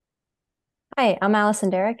Hi, I'm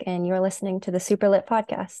Alyson Derrick, and you're listening to the Super Lit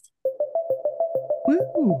podcast.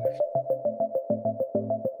 Woo!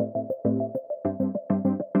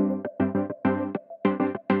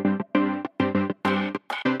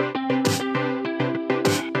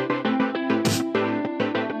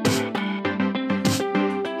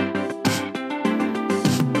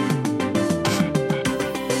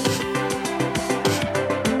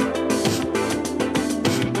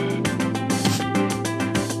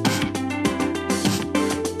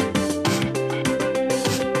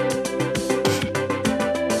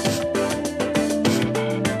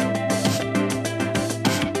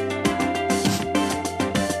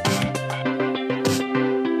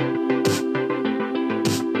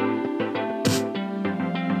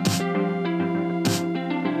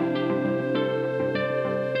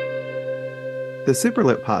 The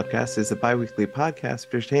Superlit Podcast is a bi-weekly podcast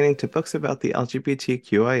pertaining to books about the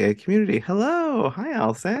LGBTQIA community. Hello. Hi,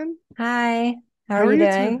 Allison. Hi, how are How are you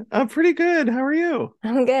you doing? I'm pretty good. How are you?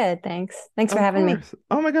 I'm good, thanks. Thanks for Of having me. course.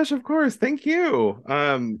 Oh my gosh, of course. Thank you.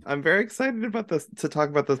 I'm very excited about this to talk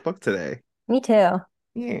about this book today. Me too.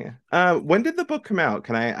 Yeah. When did the book come out?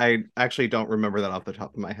 I actually don't remember that off the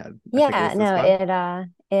top of my head. I think it Yeah, was this no, month.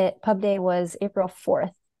 it pub day was April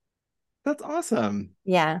 4th. That's awesome.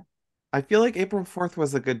 Yeah. I feel like April 4th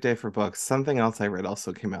was a good day for books. Something else I read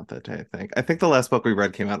also came out that day, I think. I think the last book we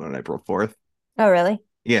read came out on April 4th. Oh, really?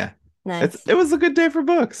 Yeah. Nice. It was a good day for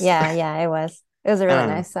books. Yeah, it was. It was a really Um,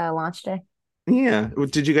 nice launch day. yeah.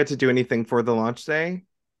 Did you get to do anything for the launch day?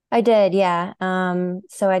 I did, yeah.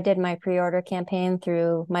 So I did my pre-order campaign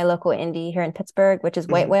through my local indie here in Pittsburgh, which is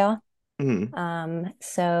White Hmm. Whale. Hmm.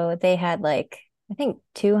 So they had like I think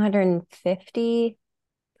 250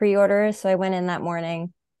 pre-orders. So I went in that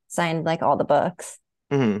morning, signed like all the books.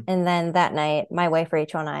 Hmm. And then that night, my wife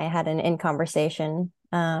Rachel and I had an in conversation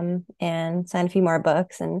and signed a few more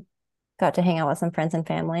books and got to hang out with some friends and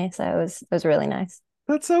family. So it was really nice.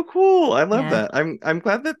 That's so cool. I love Yeah. that. I'm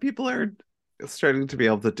glad that people are starting to be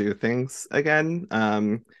able to do things again.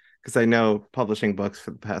 Because I know publishing books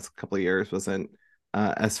for the past couple of years wasn't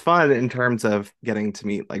as fun in terms of getting to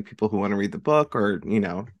meet like people who want to read the book or,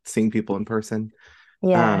 seeing people in person.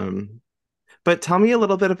 Yeah. Um, but tell me a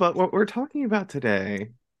little bit about what we're talking about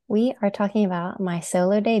today. We are talking about my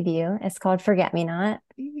solo debut. It's called Forget Me Not.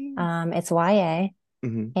 It's YA.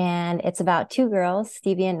 Hmm. And it's about two girls,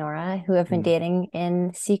 Stevie and Nora, who have been Hmm. dating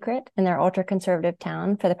in secret in their ultra conservative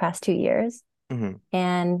town for the past 2 years. Hmm.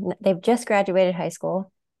 And they've just graduated high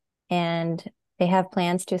school and they have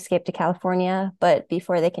plans to escape to California. But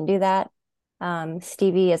before they can do that,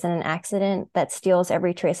 Stevie is in an accident that steals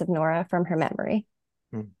every trace of Nora from her memory.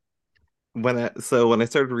 When I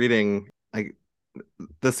started reading, like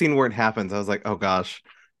the scene where it happens, I was like, oh gosh.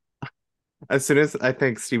 As soon as I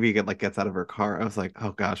think Stevie gets out of her car, I was like, "Oh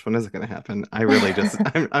gosh, when is it going to happen?" I really just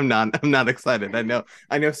I'm not excited. I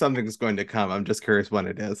know something's going to come. I'm just curious when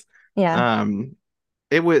it is. Yeah. Um,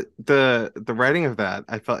 it was the writing of that.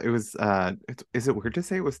 I felt it was. Is it weird to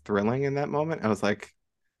say it was thrilling in that moment? I was like,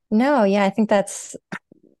 No, yeah, I think that's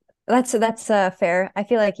fair. I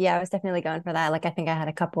feel like yeah, I was definitely going for that. Like I think I had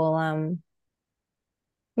a couple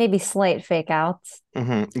maybe slight fake outs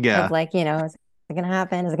of yeah, like, is it gonna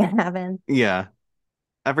happen? Is it gonna happen? yeah.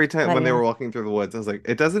 Every time But when they yeah. were walking through the woods, I was like,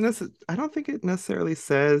 it doesn't. I don't think it necessarily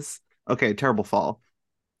says. Okay, terrible fall.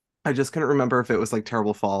 I just couldn't remember if it was like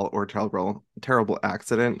terrible fall or terrible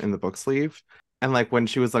accident in the book sleeve. And like when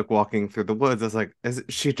she was like walking through the woods, I was like, is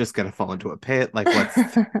she just gonna fall into a pit? Like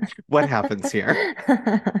what happens here?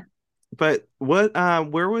 But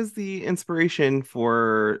where was the inspiration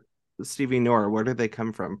for Stevie Nora? Where did they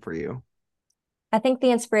come from for you? I think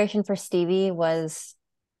the inspiration for Stevie was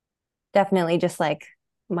definitely just like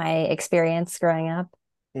my experience growing up.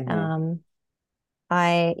 Hmm. Um,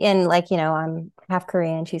 and like, I'm half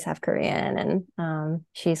Korean, she's half Korean, and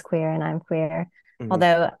she's queer and I'm queer. Hmm.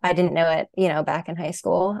 Although I didn't know it, back in high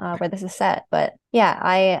school where this is set. But yeah,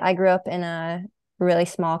 I grew up in a really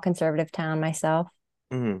small conservative town myself.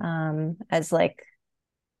 Hmm. As like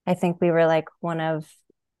I think we were like one of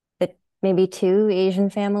the maybe two Asian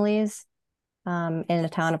families in a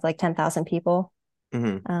town of like 10,000 people.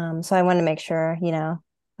 Hmm. So I wanted to make sure,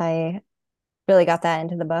 I really got that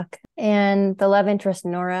into the book. And the love interest,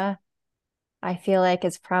 Nora, I feel like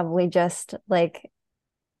is probably just like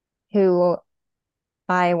who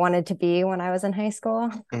I wanted to be when I was in high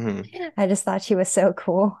school. Hmm. I just thought she was so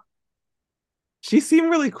cool. She seemed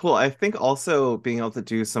really cool. I think also being able to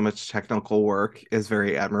do so much technical work is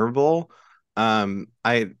very admirable.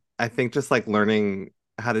 I think just like learning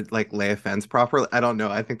how to like lay a fence properly. I don't know.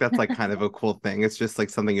 I think that's like kind of a cool thing. It's just like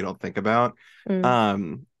something you don't think about. Mm.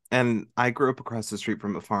 Um, and I grew up across the street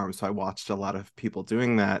from a farm, so I watched a lot of people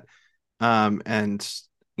doing that. And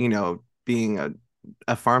being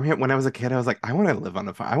a farm hand when I was a kid, I was like, I want to live on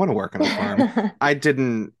a farm. I want to work on a farm. I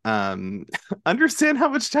didn't understand how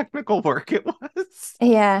much technical work it was.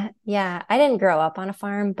 Yeah, yeah. I didn't grow up on a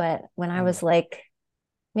farm, but when I was like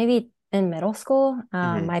maybe in middle school,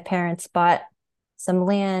 Mm-hmm. my parents bought some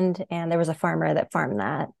land and there was a farmer that farmed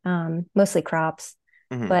that, mostly crops.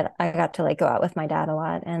 Hmm. But I got to like go out with my dad a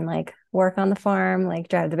lot and like work on the farm, like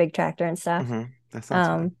drive the big tractor and stuff. Hmm. That sounds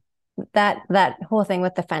fun. Um, that whole thing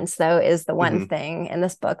with the fence though is the one Hmm. thing in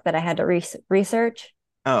this book that I had to research,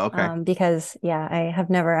 Oh, okay. because yeah, I have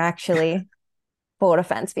never actually pulled a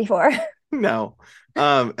fence before. No.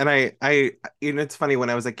 And it's funny when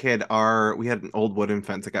I was a kid, we had an old wooden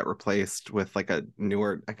fence that got replaced with like a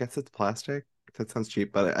newer, I guess it's plastic. That sounds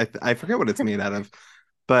cheap, but I forget what it's made out of.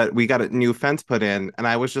 But we got a new fence put in, and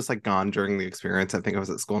I was just like gone during the experience. I think I was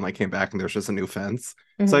at school and I came back and there's just a new fence.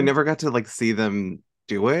 So I Hmm. never got to like see them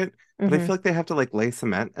do it, but I Hmm. feel like they have to like lay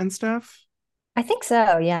cement and stuff. I think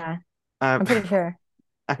so, yeah. Uh, I'm pretty sure.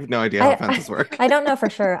 I have no idea how I, fences I work. I don't know for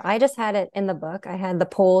sure. I just had it in the book. I had the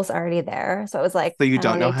poles already there. So it was like, So you I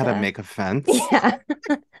don't don't know need how to to, make a fence? yeah.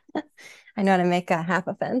 I know how to make a half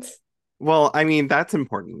a fence. Well, I mean, that's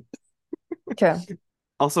important. True.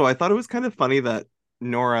 Also, I thought it was kind of funny that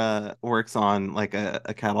Nora works on like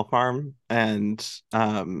a cattle farm and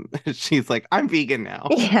she's like, I'm vegan now.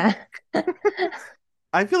 Yeah.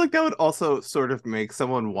 I feel like that would also sort of make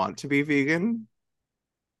someone want to be vegan.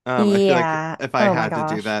 I feel like Yeah. if I Oh my had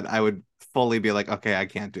to do gosh. that, I would fully be like, okay, I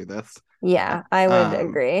can't do this. Uh, Yeah, I would Um,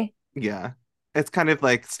 agree. yeah. It's kind of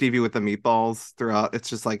like Stevie with the meatballs throughout. It's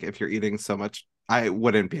just like if you're eating so much, I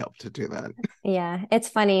wouldn't be able to do that. Yeah, it's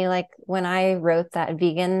funny. Like when I wrote that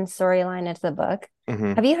vegan storyline into the book,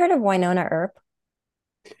 Hmm. have you heard of Winona Earp?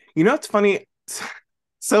 It's funny.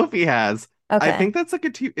 Sophie has. I Okay. think that's like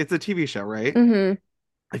it's a TV show, right? Mm-hmm.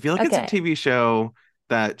 I feel like it's a Okay. TV show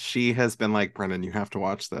that she has been like, Brennan, you have to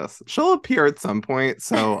watch this. She'll appear at some point,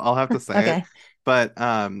 so I'll have to say it. Okay. But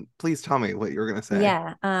please tell me what you were gonna say.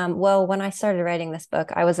 Yeah. Well, when I started writing this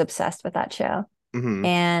book, I was obsessed with that show. Hmm.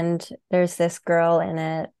 And there's this girl in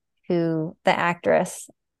it who the actress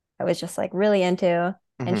I was just like really into,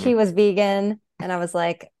 and Hmm. she was vegan, and I was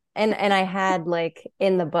like, and I had like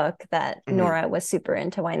in the book that Hmm. Nora was super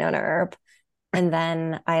into Winona Earp. And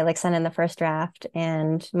then I like sent in the first draft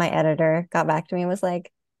and my editor got back to me and was like,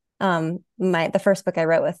 the first book I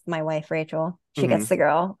wrote with my wife, Rachel, she Hmm. gets the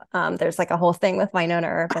girl. There's like a whole thing with Winona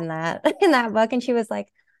Earp in that in that book. And she was like,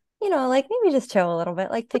 like maybe just chill a little bit,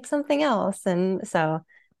 like pick something else. And so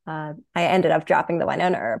I ended up dropping the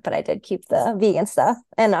Winona Earp, but I did keep the vegan stuff.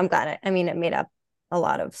 And I'm glad I mean, it made up a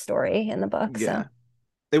lot of story in the book. So Yeah.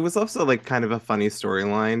 It was also like kind of a funny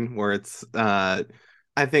storyline where it's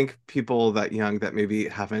I think people that young that maybe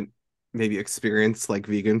haven't maybe experienced like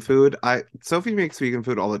vegan food. I Sophie makes vegan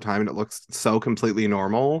food all the time and it looks so completely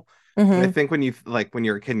normal. And I hmm. think when you like when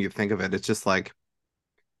you're a kid and you think of it, it's just like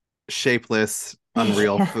shapeless,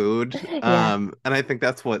 unreal Yeah. food. Yeah. And I think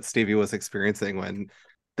that's what Stevie was experiencing when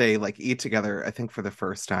they like eat together, I think for the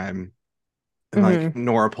first time. And like Hmm.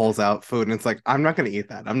 Nora pulls out food and it's like, I'm not gonna eat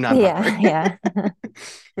that. I'm not hungry. Yeah. Yeah.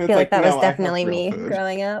 And it's Feel like like, that was no, I have definitely real me food.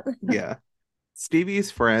 growing up. Yeah. Stevie's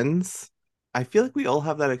friends, I feel like we all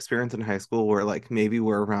have that experience in high school where like maybe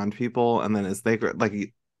we're around people and then as they grow,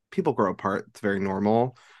 like people grow apart, it's very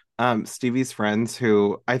normal. Stevie's friends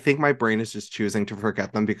who I think my brain is just choosing to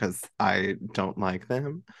forget them because I don't like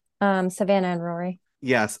them. Savannah and Rory.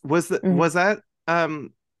 Yes. Hmm. Was that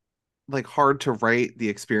like hard to write the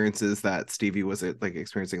experiences that Stevie was like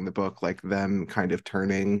experiencing in the book, like them kind of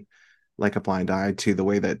turning like a blind eye to the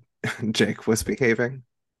way that Jake was behaving?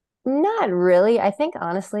 Not really. I think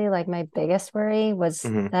honestly, like my biggest worry was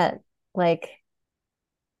Hmm. that like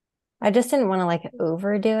I just didn't want to like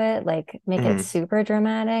overdo it, like make it Hmm. super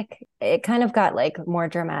dramatic. It kind of got like more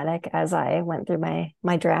dramatic as I went through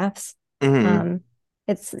my drafts. Hmm. Um,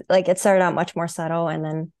 it's like it started out much more subtle and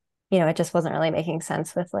then, it just wasn't really making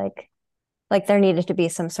sense with like there needed to be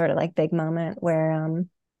some sort of like big moment where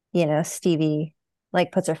Stevie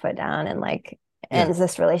like puts her foot down and like Yeah. ends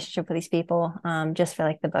this relationship with these people, just for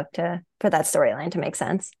like the book to for that storyline to make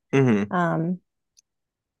sense. Hmm. um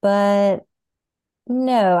but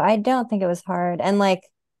no, I don't think it was hard. And like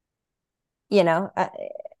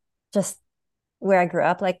just where I grew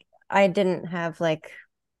up, like I didn't have like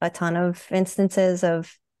a ton of instances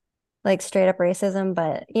of like straight up racism,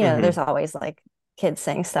 but Hmm. there's always like kids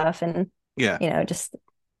saying stuff and Yeah. just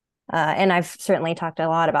and I've certainly talked a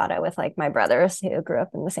lot about it with like my brothers who grew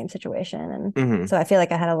up in the same situation. And Hmm. so I feel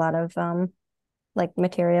like I had a lot of like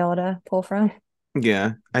material to pull from.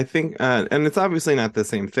 Yeah, I think, and it's obviously not the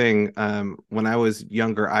same thing. When I was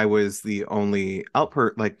younger, I was the only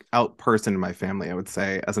out person in my family, I would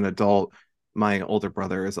say. As an adult, my older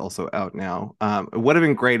brother is also out now. It would have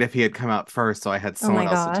been great if he had come out first, so I had Oh someone my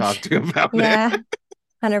else to talk gosh. to about it. Yeah,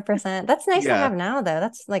 100%. That's nice to Yeah, have now, though.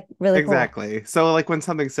 That's like really cool. exactly. So like when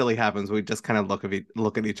something silly happens, we just kind of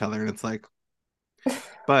look at each other, and it's like,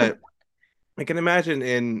 but I can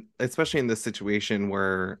imagine especially in this situation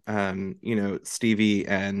where Stevie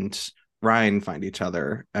and Ryan find each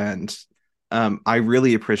other, and I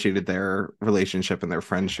really appreciated their relationship and their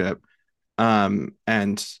friendship.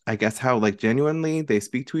 And I guess how like genuinely they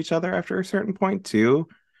speak to each other after a certain point too.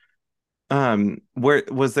 Where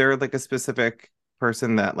was there like a specific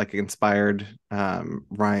person that like inspired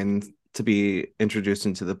Ryan to be introduced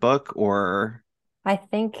into the book, or I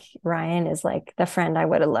think Ryan is like the friend I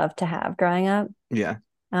would have loved to have growing up. yeah.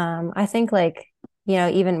 I think like,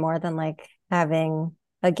 even more than like having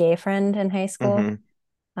a gay friend in high school,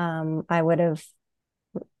 Hmm. I would have,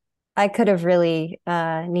 I could have really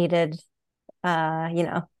needed,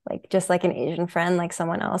 like just like an Asian friend, like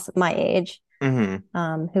someone else my age, Hmm.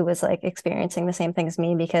 who was like experiencing the same thing as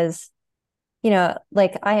me because,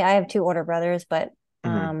 like I have two older brothers, but Hmm.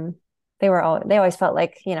 um, they always felt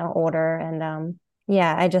like, older. And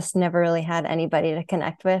yeah, I just never really had anybody to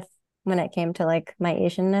connect with when it came to like my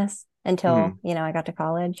Asianness until, Hmm. I got to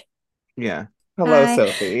college. Yeah. Hello, Hi.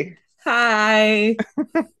 Sophie. Hi.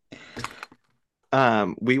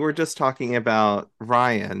 We were just talking about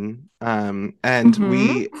Ryan, and Mm-hmm.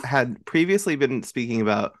 we had previously been speaking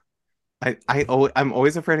about I'm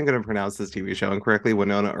always afraid I'm going to pronounce this TV show incorrectly.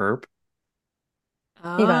 Winona Earp.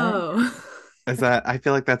 You got it. Oh, Is that I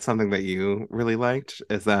feel like that's something that you really liked.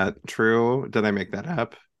 Is that true? Did I make that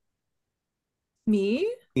up? me?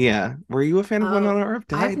 Yeah. Were you a fan of Oh, Winona Earp?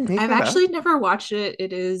 Did I make I've that up? actually never watched it.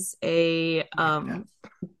 It is a I made it up.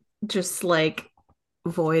 just like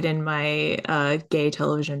void in my gay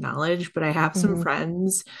television knowledge, but I have some Hmm.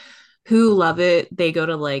 friends who love it. They go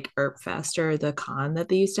to like Erp Fest or the con that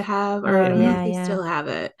they used to have, or I Oh don't know if yeah, they yeah. still have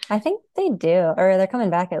it. I think they do, or they're coming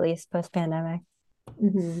back at least post-pandemic.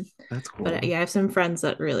 Hmm. That's But cool. yeah, I have some friends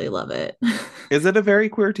that really love it. Is it a very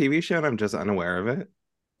queer TV show and I'm just unaware of it?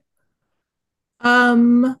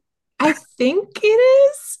 Um, I think it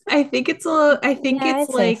is. I think Yeah, it's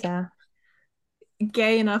I'd say like so.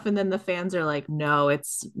 gay enough, and then the fans are like, no,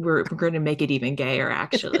 we're going to make it even gayer,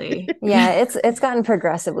 actually. Yeah, it's gotten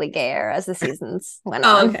progressively gayer as the seasons went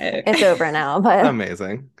Oh, on. okay, It's okay. over now, but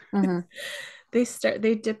Amazing. mhm.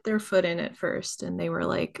 They dipped their foot in it first, and they were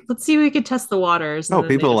like, let's see if we could test the waters, and Oh,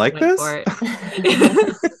 then they people just like went for this? it.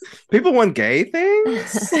 People want gay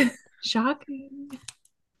things? Shocking.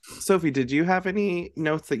 Sophie, did you have any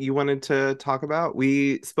notes that you wanted to talk about?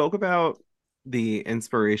 We spoke about the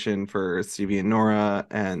inspiration for Stevie and Nora,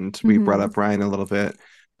 and we brought Hmm. up Ryan a little bit.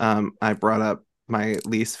 I brought up my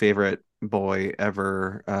least favorite boy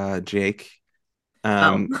ever, Jake.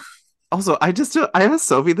 Oh, Um, Also, I asked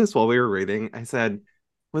Sophie this while we were reading. I said,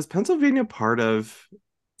 "Was Pennsylvania part of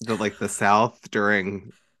the South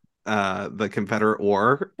during the Confederate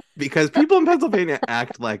War? Because people in Pennsylvania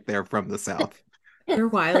act like they're from the South they're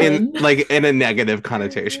in wildin'. like in a negative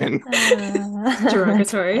connotation." That's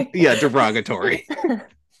Derogatory. funny. Yeah, derogatory.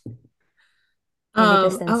 Maybe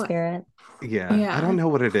just in Oh, spirit. Yeah, I don't yeah. know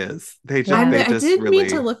what it is. Yeah. They I just did mean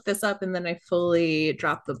to really look this up, and then I fully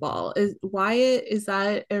dropped the ball. Is Wyatt, is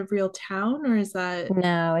that a real town, or is that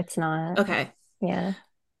No, it's not. okay? Yeah.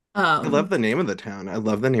 I love Um, the name of the town. I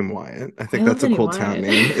love the name Wyatt. I I think love that's the a name cool town Wyatt.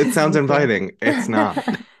 name. It sounds So cool. inviting. It's not.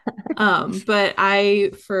 But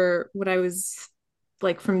for when I was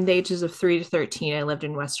like from the ages of 3 to 13, I lived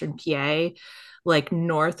in Western PA, like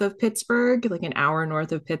north of Pittsburgh, like an hour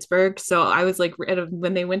north of Pittsburgh. So I was like,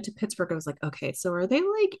 when they went to Pittsburgh, I was like, okay, so are they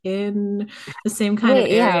like in the same kind of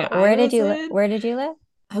Wait, yeah. area I was in? Where did you live?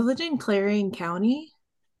 I lived in Clarion County,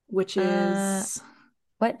 which Uh, is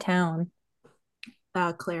what town?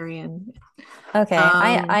 Clarion. Okay.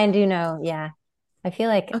 Um, I do know, yeah. I feel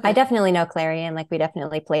like I okay. definitely know Clarion, like we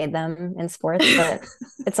definitely played them in sports, but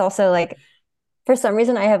it's also like for some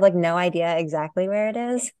reason I have like no idea exactly where it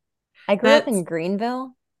is. I grew up That's in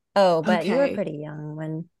Greenville. Oh, but you were okay. pretty young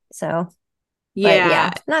when so, but Yeah.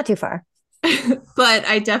 yeah, not too far. But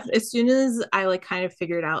I definitely, as soon as I like kind of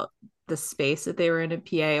figured out the space that they were in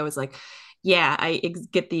PA, I was like, yeah,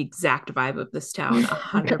 get the exact vibe of this town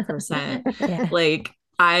 100%. Yeah. Like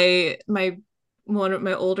my one of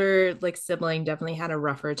my older like sibling definitely had a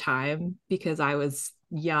rougher time because I was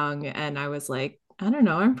young, and I was like, I don't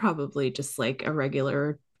know, I'm probably just like a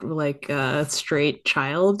regular like a straight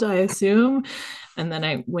child, I assume. And then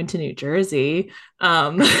I went to New Jersey.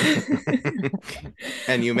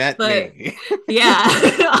 And you met But me.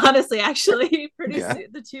 yeah, honestly, actually, pretty Yeah. soon.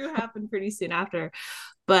 The two happened pretty soon after.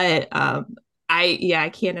 But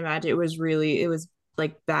I can't imagine. It was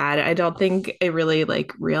like bad. I don't think I really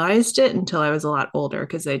like realized it until I was a lot older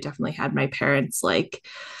because I definitely had my parents like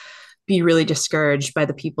be really discouraged by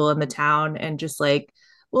the people in the town and just like,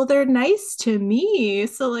 well, they're nice to me.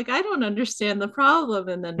 So like I don't understand the problem.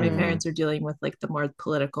 And then my Hmm. parents are dealing with like the more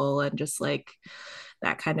political and just like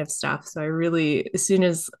that kind of stuff. So I really, as soon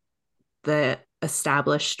as the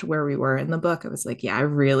established where we were in the book, I was like, yeah, I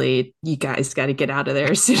really, you guys got to get out of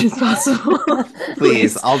there as soon as possible. Please,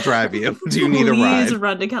 Please, I'll drive you. Do you need a please ride?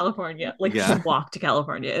 run to California. Like, Yeah. just walk to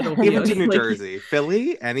California. It'll be Even to New like, Jersey,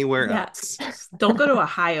 Philly, anywhere yeah, else. don't go to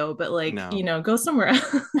Ohio, but like, No, go somewhere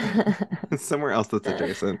else. somewhere else that's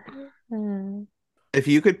adjacent. If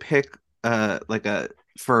you could pick like a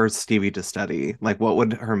for Stevie to study, like what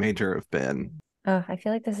would her major have been? Oh, I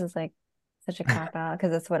feel like this is like such a cop out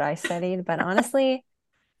because it's what I studied. But honestly,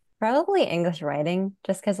 probably English writing,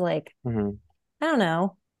 just because like Mhm. I don't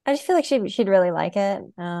know. I just feel like she'd really like it.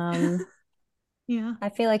 Yeah. I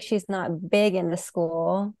feel like she's not big into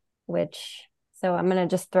school, which so I'm gonna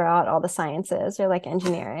just throw out all the sciences or like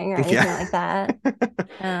engineering or anything Yeah. like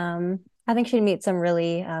that. I think she'd meet some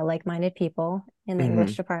really like-minded people in the Hmm.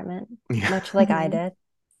 English department, Yeah. much like I Mhm. did.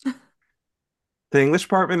 The English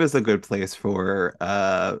department is a good place for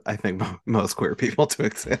I think most queer people to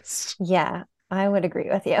exist. Yeah, I would agree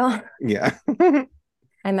with you. Yeah.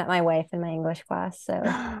 I met my wife in my English class, so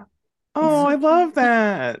Oh, yeah, I love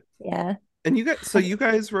that. yeah. And I, you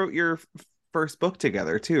guys wrote your first book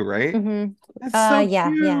together too, right? hmm That's so yeah,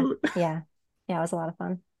 yeah, cute. yeah, yeah. It was a lot of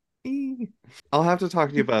fun. I'll have to talk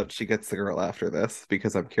to you about She Gets the Girl after this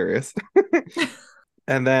because I'm curious.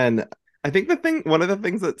 And then I think one of the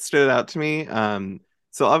things that stood out to me,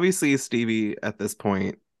 so obviously Stevie at this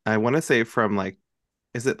point, I want to say from like,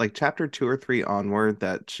 is it like chapter 2 or 3 onward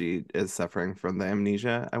that she is suffering from the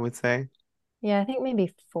amnesia, I would say. Yeah, I think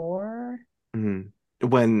maybe four. Mhm.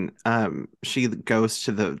 When she goes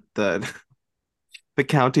to the the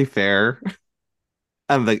county fair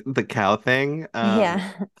and the cow thing.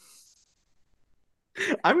 Yeah.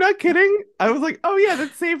 I'm not kidding. I was like, oh yeah,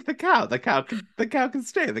 that saved the cow. The cow can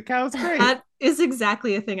stay. The cow's great. That is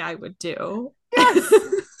exactly a thing I would do. Yes.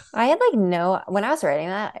 I had like no, when I was writing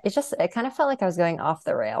that, it kind of felt like I was going off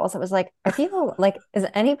the rails. It was like, are people like, is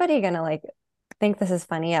anybody gonna like think this is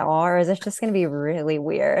funny at all, or is this just gonna be really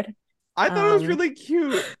weird? I thought it was Um, really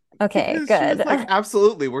cute okay, because she was good. like,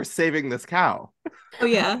 absolutely, we're saving this cow. Oh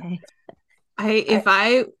yeah. Okay. If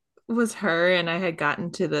I was her and I had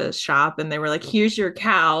gotten to the shop and they were like, here's your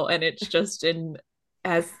cow, and it's just in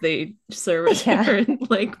as they serve it to her Yeah. in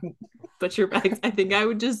like butcher bags, I think I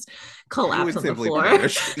would just You collapse would on the simply floor.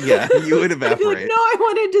 perish. Yeah, you would I'd be like, evaporate. no, I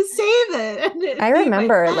wanted to save it and I it'd be my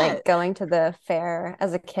remember like pet. going to the fair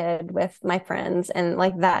as a kid with my friends and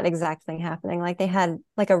like that exact thing happening. Like they had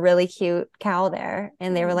like a really cute cow there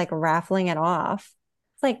and they were like raffling it off.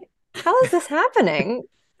 It's like, how is this happening?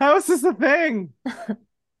 How is this a thing?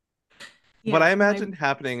 What I Yeah, my imagined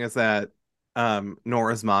happening is that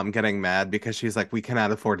Nora's mom getting mad because she's like, we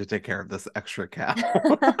cannot afford to take care of this extra cow.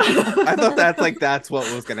 I thought that's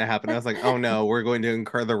what was gonna happen. I was like, oh no, we're going to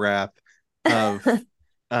incur the wrath of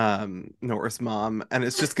Nora's mom, and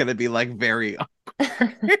it's just gonna be like very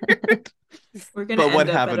awkward. we're gonna But what end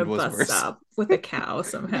up at a happened was bus worse. stop with a cow Yeah.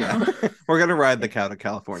 somehow. We're gonna ride the cow to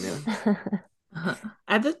California. Uh-huh.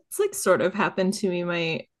 That's like sort of happened to me.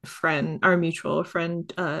 My friend, our mutual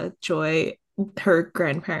friend, Joy, her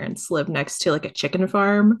grandparents live next to like a chicken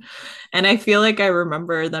farm. And I feel like I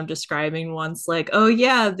remember them describing once, like, oh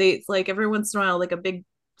yeah, they like every once in a while, like a big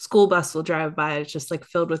school bus will drive by. It's just like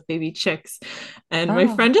filled with baby chicks. And my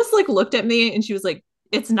Oh, friend just like looked at me and she was like,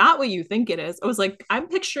 it's not what you think it is. I was like, I'm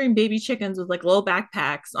picturing baby chickens with like little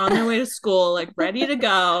backpacks on their way to school, like ready to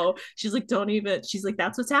go. She's like, don't even, she's like,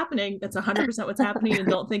 that's what's happening. That's 100% what's happening. And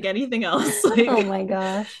don't think anything else. oh Like, my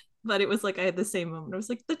gosh. but it was like, I had the same moment. I was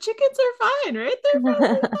like, the chickens are fine, right? They're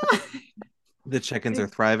probably The chickens are fine.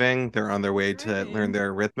 thriving. They're on their way to learn Thriving. their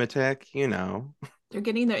arithmetic. They're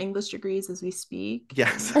getting their English degrees as we speak.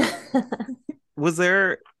 Yes. And Was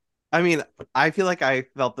there, I mean, I feel like I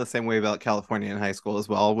felt the same way about California in high school as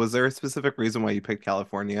well. Was there a specific reason why you picked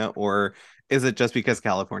California, or is it just because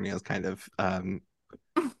California is kind of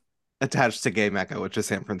attached to gay Mecca, which is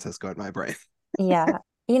San Francisco in my brain? Yeah.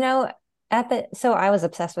 You know, so I was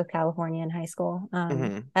obsessed with California in high school.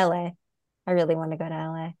 Hmm. LA. I really wanted to go to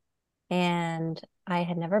LA. And I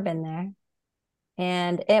had never been there.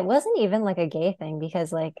 And it wasn't even like a gay thing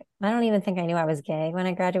because like I don't even think I knew I was gay when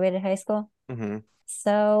I graduated high school. Mm-hmm.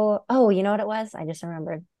 So, oh, you know what it was? I just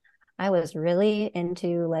remembered. I was really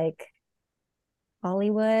into like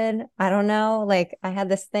Hollywood. I don't know. Like I had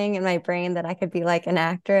this thing in my brain that I could be like an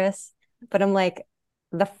actress, but I'm like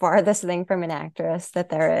the farthest thing from an actress that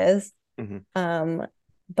there is. Mm-hmm. Um,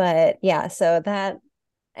 but yeah, so that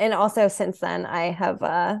and also since then I have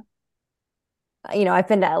I've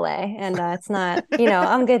been to LA and it's not,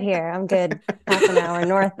 I'm good here. I'm good half an hour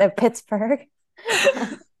north of Pittsburgh.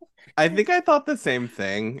 I think I thought the same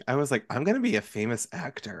thing. I was like, I'm gonna be a famous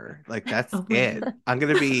actor. Like that's Oh my it. God. I'm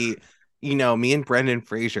gonna be, me and Brendan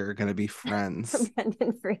Fraser are gonna be friends.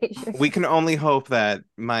 Brendan Fraser. We can only hope that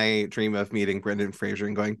my dream of meeting Brendan Fraser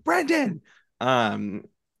and going, Brendan, um,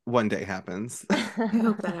 one day happens. I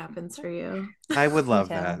hope that happens for you. I would Me love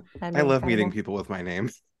too. that. That'd I be love meeting incredible. people with my name.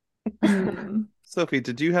 Hmm. Sophie,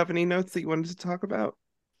 did you have any notes that you wanted to talk about?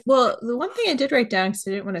 Well, the one thing I did write down because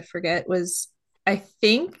I didn't want to forget was I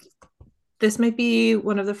think this might be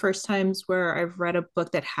one of the first times where I've read a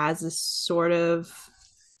book that has this sort of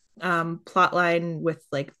plot line with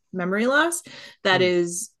like memory loss that Mm,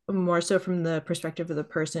 is more so from the perspective of the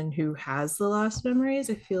person who has the lost memories.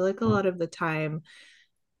 I feel like a lot of the time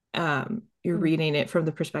you're Mm. reading it from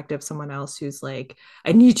the perspective of someone else who's like,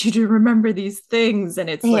 I need you to remember these things. And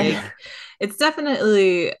it's Yeah. like, it's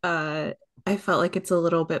definitely I felt like it's a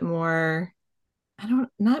little bit more, I don't,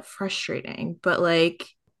 not frustrating, but like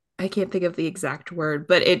I can't think of the exact word,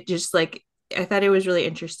 but it just like I thought it was really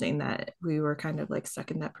interesting that we were kind of like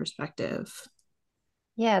stuck in that perspective.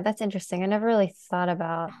 Yeah, that's interesting. I never really thought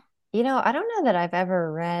about, I don't know that I've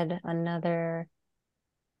ever read another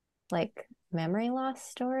like memory loss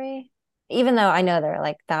story, even though I know there are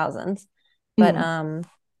like thousands. But Mm.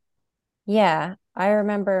 yeah, I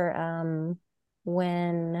remember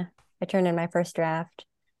when I turned in my first draft,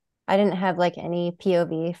 I didn't have like any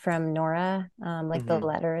POV from Nora, like the mhm,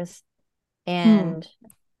 letters. Mm. And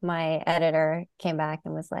my editor came back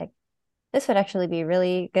and was like, this would actually be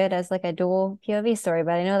really good as like a dual POV story,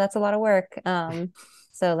 but I know that's a lot of work.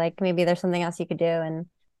 So like maybe there's something else you could do. And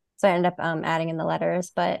so I ended up adding in the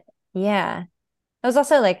letters. But yeah, it was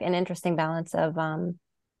also like an interesting balance of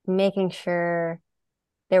making sure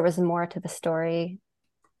there was more to the story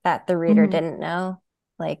that the reader Mm. didn't know.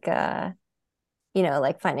 Like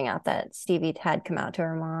like finding out that Stevie had come out to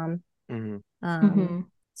her mom. mhm. Um, Mm-hmm.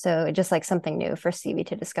 so just like something new for Stevie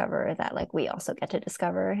to discover that like we also get to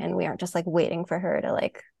discover and we aren't just like waiting for her to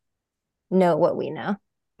like know what we know.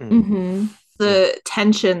 Mm. Mm-hmm. Yeah. The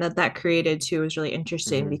tension that that created too was really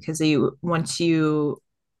interesting Mhm. because you once you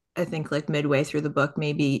I think like midway through the book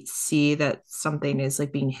maybe see that something is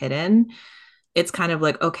like being hidden, it's kind of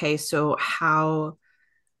like okay, so how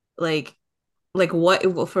like what,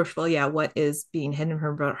 well first of all, yeah, what is being hidden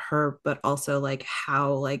from her, but also like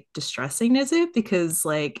how like distressing is it, because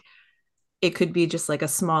like it could be just like a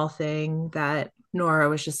small thing that Nora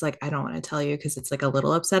was just like, I don't want to tell you because it's like a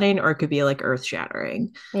little upsetting, or it could be like earth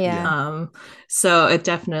shattering. Yeah. Yeah. So it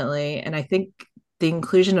definitely, and I think the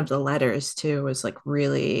inclusion of the letters too was like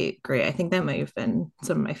really great. I think that might have been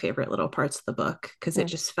some of my favorite little parts of the book because it Mm.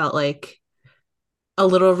 just felt like a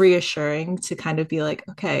little reassuring to kind of be like,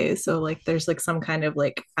 okay, so like there's like some kind of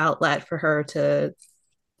like outlet for her to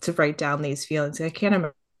write down these feelings. I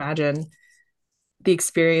can't imagine the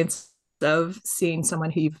experience of seeing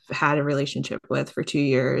someone who you've had a relationship with for 2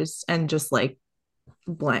 years and just like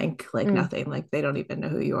blank, like Mm. nothing, like they don't even know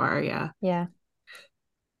who you are. Yeah. Yeah.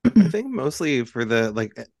 I think mostly for the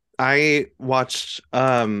like I watched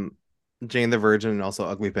Jane the Virgin and also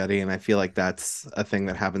Ugly Betty, and I feel like that's a thing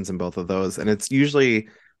that happens in both of those. And it's usually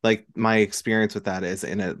like my experience with that is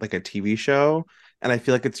in a like a TV show. And I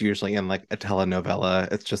feel like it's usually in like a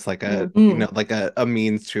telenovela. It's just like a, Mm. Mm. like a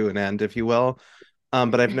means to an end, if you will.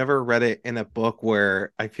 But I've never read it in a book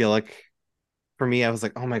where I feel like for me, I was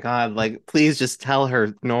like, oh my God, like please just tell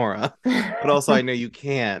her Nora. But also I know you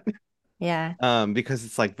can't. Yeah. Because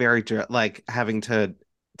it's like very like having to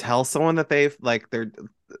tell someone that they've like their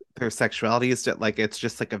sexuality is just, like it's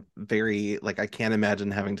just like a very like I can't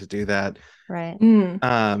imagine having to do that. Right.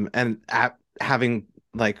 Mm. And having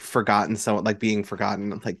like forgotten so like being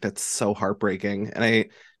forgotten, like that's so heartbreaking. And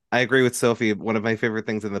I agree with Sophie. One of my favorite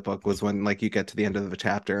things in the book was when like you get to the end of the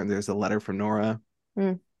chapter and there's a letter from Nora,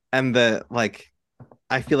 Mm. and the like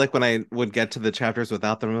I feel like when I would get to the chapters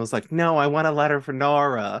without them, it was like, no, I want a letter for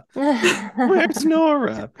Nora. Where's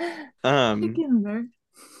Nora? Um,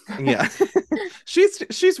 yeah.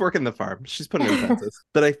 She's working the farm. She's putting in fences.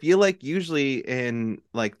 But I feel like usually in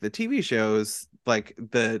like the TV shows, like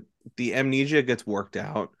the amnesia gets worked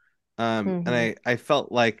out. And Hmm. I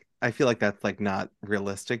felt like I feel like that's like not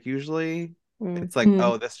realistic usually. Mm. It's like, Mm.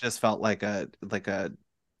 oh, this just felt like I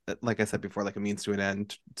said before, like a means to an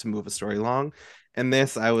end to move a story along. And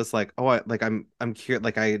this, I was like, oh, I'm curious.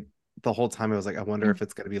 Like the whole time I was like, I wonder if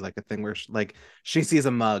it's gonna be like a thing where like she sees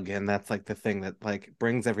a mug and that's like the thing that like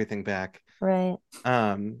brings everything back. Right.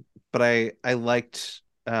 But I liked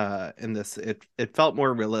in this it felt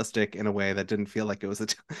more realistic in a way that didn't feel like it was a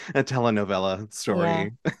telenovela Yeah.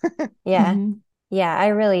 story. Yeah. Mhm. Yeah, I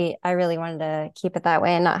really wanted to keep it that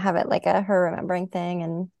way and not have it like a her remembering thing.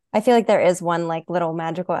 And I feel like there is one like little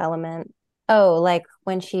magical element. Oh, like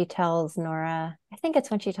when she tells Nora, I think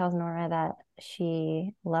it's when she tells Nora that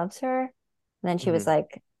she loves her. And then she was Mhm.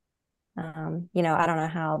 like, I don't know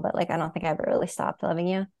how, but like I don't think I ever really stopped loving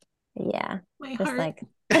you. Yeah. My Just heart. like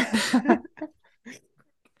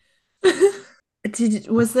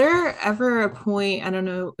Was there ever a point, I don't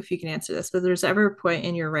know if you can answer this, but there's ever a point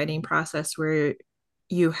in your writing process where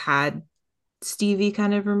you had Stevie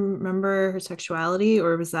kind of remember her sexuality,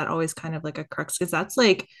 or was that always kind of like a crux? Because that's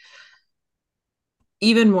like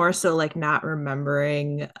even more so like not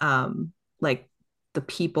remembering like the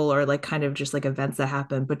people or like kind of just like events that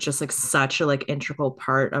happen, but just like such a like integral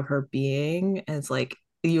part of her being is like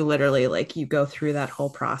you literally like you go through that whole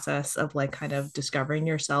process of like kind of discovering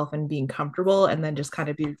yourself and being comfortable and then just kind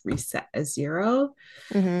of be reset as zero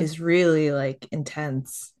hmm. is really like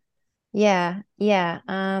intense. Yeah, yeah.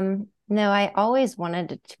 No, I always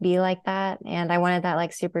wanted it to be like that. And I wanted that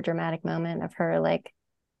like super dramatic moment of her like,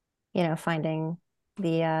 finding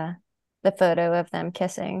the uh the photo of them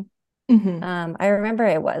kissing. Mm-hmm. I remember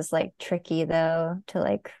it was like tricky though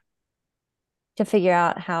to figure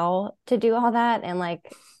out how to do all that and like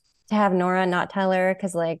to have Nora not tell her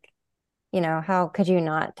because like, how could you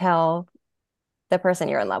not tell the person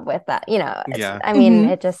you're in love with that, Yeah. I mean,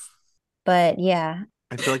 Mm-hmm. it just, but yeah.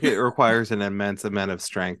 I feel like it requires an immense amount of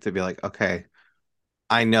strength to be like, okay,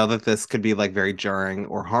 I know that this could be like very jarring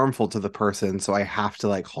or harmful to the person, so I have to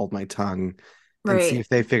like hold my tongue and see Right. if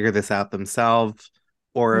they figure this out themselves,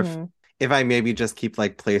 or Hmm. if I maybe just keep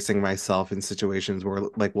like placing myself in situations where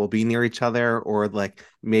like we'll be near each other, or like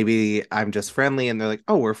maybe I'm just friendly and they're like,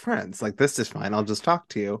 oh, we're friends, like this is fine, I'll just talk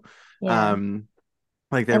to you. Yeah. Um,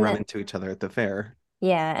 like they And run then into each other at the fair.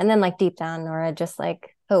 yeah, and then like deep down Nora just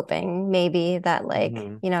like hoping maybe that like,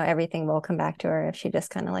 Hmm. everything will come back to her if she just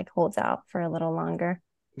kind of like holds out for a little longer.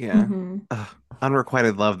 Yeah. Mm-hmm. Ugh,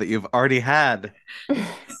 unrequited love that you've already had.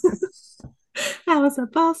 How is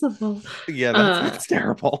that possible? Yeah, that's Uh, it's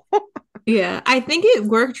terrible. Yeah, I think it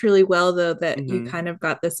worked really well though that you Hmm. kind of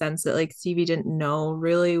got the sense that like Stevie didn't know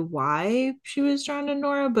really why she was drawn to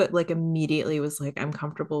Nora, but like immediately was like, I'm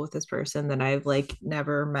comfortable with this person that I've like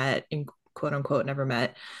never met in quote unquote never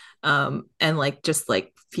met. And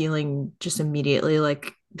like feeling just immediately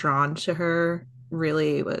like drawn to her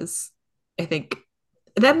really was, I think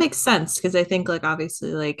that makes sense because I think like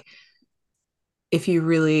obviously like if you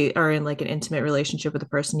really are in like an intimate relationship with a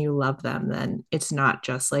person you love them, then it's not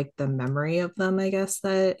just like the memory of them, I guess,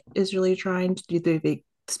 that is really trying to do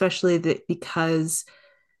especially that because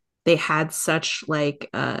they had such like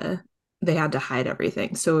they had to hide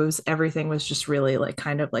everything, so everything was just really like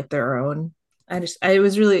kind of like their own. I think it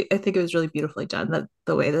was really beautifully done, that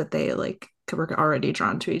the way that they like were already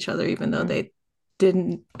drawn to each other even though Mhm. they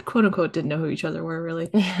didn't quote unquote didn't know who each other were really.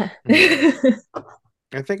 Yeah.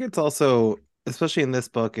 I think it's also, especially in this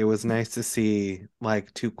book, it was nice to see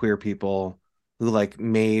like two queer people who like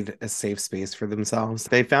made a safe space for themselves.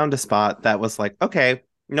 They found a spot that was like, okay,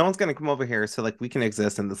 no one's gonna come over here, so like we can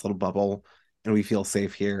exist in this little bubble and we feel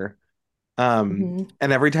safe here. Mhm.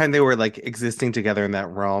 And every time they were like existing together in that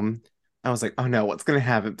realm, I was like, oh no, what's gonna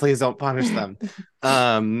happen? Please don't punish them.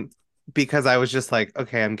 Um, because I was just like,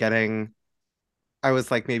 okay, I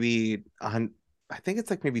was like maybe on, I think it's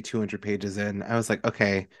like maybe 200 pages in. I was like,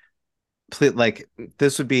 okay, please, like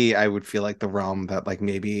this would be, I would feel like the realm that like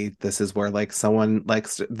maybe this is where like someone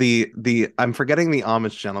likes the I'm forgetting the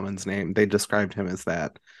Amish gentleman's name. They described him as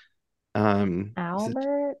that. Is it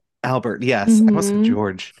Albert? Albert? Yes, I almost said Mhm.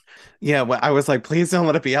 George. Yeah, well, I was like, please don't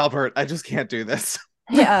let it be Albert. I just can't do this.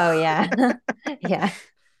 Oh yeah. Yeah.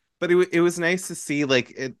 But it was nice to see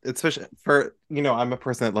like it, especially for I'm a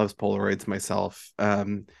person that loves Polaroids myself.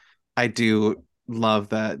 I do love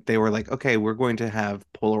that they were like, okay, we're going to have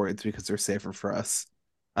Polaroids because they're safer for us.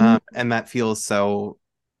 And that feels so,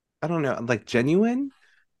 I don't know, like genuine.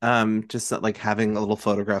 Just that, like having a little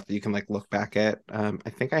photograph that you can like look back at. I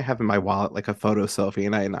think I have in my wallet like a photo Sophie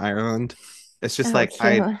and I in Ireland. It's just Oh, like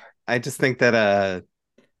cute. I just think that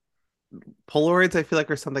Polaroids I feel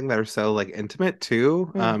like are something that are so like intimate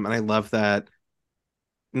too. Mm. And I love that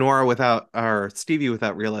Nora without or Stevie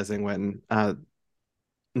without realizing when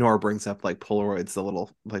Nora brings up like Polaroids, the little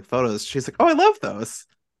like photos. She's like, "Oh, I love those."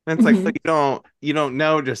 And it's like, but you don't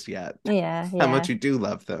know just yet Yeah, how much yeah, you do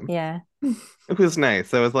love them. yeah. It was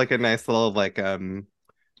nice. It was like a nice little like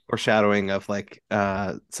foreshadowing of like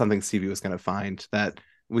something Stevie was gonna find that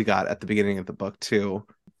we got at the beginning of the book too.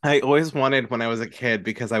 I always wanted when I was a kid,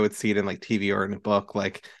 because I would see it in like TV or in a book,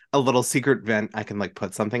 like a little secret vent I can like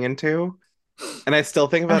put something into. And I still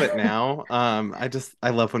think about it now. I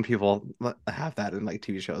love when people have that in like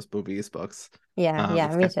TV shows, movies, books. Yeah, yeah,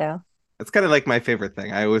 It's me kind too. it's kind of like my favorite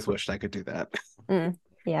thing. I always wished I could do that. Mm, I'm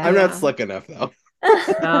yeah. not Yeah. slick enough though.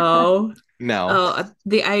 No. No. Oh,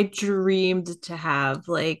 the I dreamed to have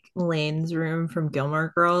like Lane's room from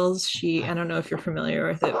Gilmore Girls. I don't know if you're familiar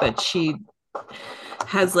with it, but she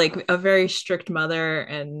has like a very strict mother,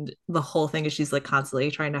 and the whole thing is she's like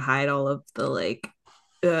constantly trying to hide all of the like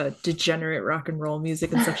degenerate rock and roll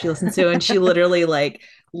music and stuff she listens to, and she literally like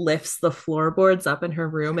lifts the floorboards up in her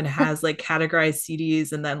room and has like categorized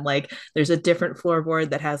CDs, and then like there's a different floorboard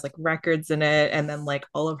that has like records in it, and then like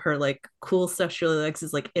all of her like cool stuff she really likes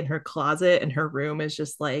is like in her closet, and her room is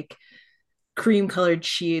just like cream colored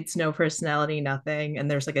sheets, no personality, nothing.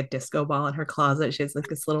 And there's like a disco ball in her closet. She has like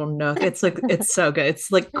this little nook. It's like, it's so good.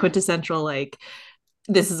 It's like quintessential, like,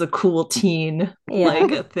 this is a cool teen, Yeah,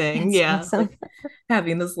 like a thing. that's Yeah. awesome. Like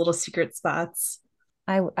having those little secret spots.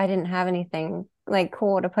 I didn't have anything like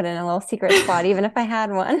cool to put in a little secret spot, even if I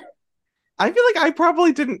had one. I feel like I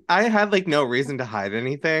probably didn't. I had like no reason to hide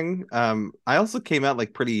anything. I also came out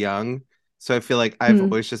like pretty young, so I feel like I've Mm.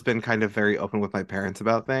 always just been kind of very open with my parents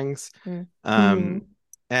about things. Mm. Um, Mm.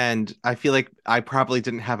 and I feel like I probably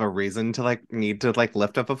didn't have a reason to like need to like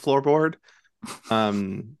lift up a floorboard.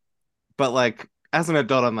 Um, but like as an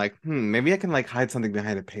adult, I'm like, maybe I can like hide something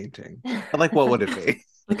behind a painting. But like, what would it be?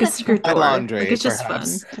 Like a secret My door. Like laundry, it's just fun.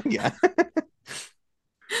 perhaps. Yeah.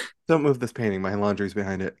 Don't move this painting. My laundry's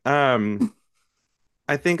behind it.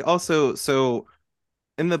 I think also, so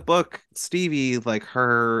in the book, Stevie, like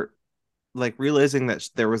her, like realizing that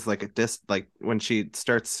there was like a like when she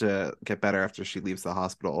starts to get better after she leaves the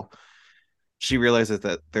hospital, she realizes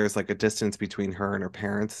that there's like a distance between her and her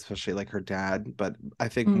parents, especially like her dad. But I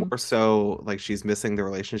think Mm. more so, like she's missing the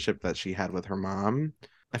relationship that she had with her mom.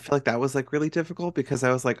 I feel like that was like really difficult, because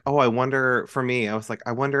I was like, oh, I wonder, for me, I was like,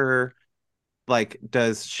 I wonder, like,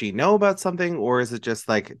 does she know about something, or is it just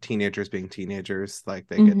like teenagers being teenagers, like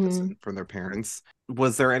they get Mm-hmm. distant from their parents?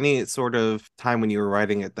 Was there any sort of time when you were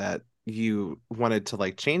writing it that you wanted to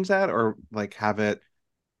like change that, or like have it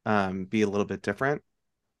be a little bit different?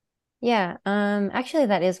 Yeah, actually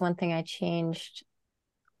that is one thing I changed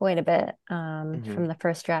quite a bit Hmm. from the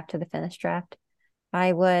first draft to the finished draft.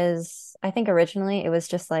 I think originally it was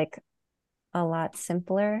just like a lot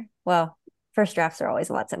simpler. Well, first drafts are always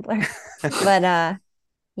a lot simpler. But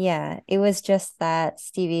yeah, it was just that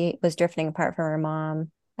Stevie was drifting apart from her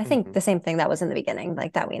mom. I think Hmm. the same thing that was in the beginning,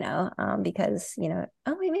 like that we know, because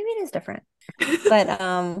oh wait, maybe it is different. But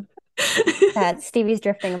that Stevie's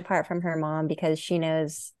drifting apart from her mom because she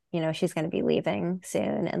knows, she's going to be leaving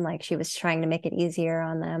soon, and like she was trying to make it easier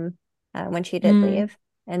on them when she did Mm. leave.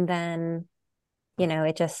 And then,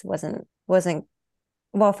 it just wasn't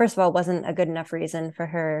well, first of all, wasn't a good enough reason for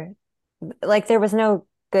her. Like there was no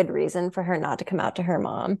good reason for her not to come out to her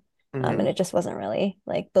mom. And Hmm. it just wasn't really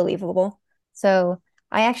like believable. So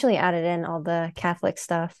I actually added in all the Catholic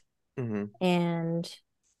stuff Hmm. and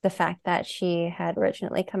the fact that she had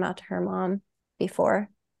originally come out to her mom before.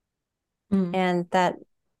 Mm. And that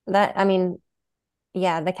I mean,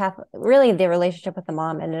 yeah, the Catholic really the relationship with the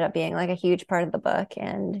mom ended up being like a huge part of the book.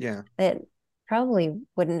 And Yeah. it probably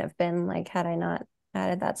wouldn't have been like had I not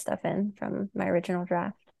added that stuff in from my original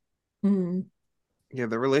draft. Mm. Yeah,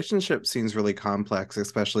 the relationship seems really complex,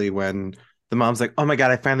 especially when the mom's like, "Oh my God,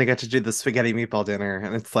 I finally got to do the spaghetti meatball dinner."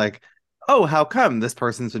 And it's like, "Oh, how come this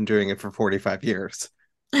person's been doing it for 45 years?"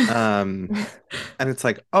 Um, and it's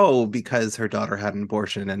like, "Oh, because her daughter had an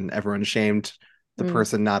abortion and everyone shamed the Mm.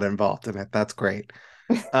 person not involved in it." That's great.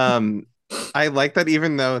 Um, I like that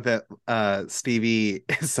even though that Stevie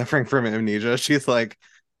is suffering from amnesia, she's like,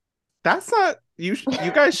 "That's not you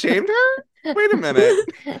guys shamed her? Wait a minute.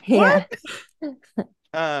 What?" Yeah.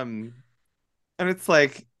 Um, and it's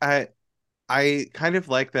like I kind of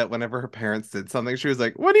like that whenever her parents did something, she was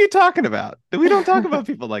like, "What are you talking about? We don't talk about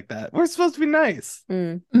people like that. We're supposed to be nice."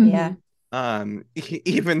 Mm. Yeah. Mhm.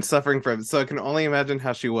 Even suffering from, so I can only imagine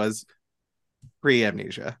how she was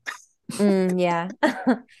pre-amnesia. Mm. Yeah.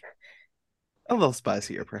 A little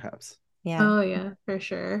spicier, perhaps. Yeah. Oh yeah, for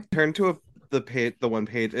sure. Turn to the page, the one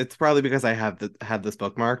page. It's probably because I have had this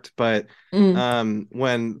bookmarked, but Mm.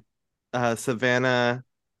 when Savannah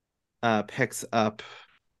picks up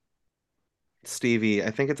Stevie.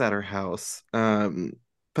 I think it's at her house.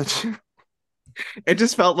 But it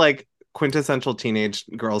just felt like quintessential teenage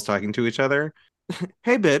girls talking to each other.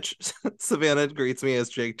 Hey, bitch. Savannah greets me as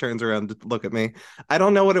Jake turns around to look at me. I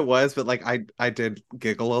don't know what it was, but like I did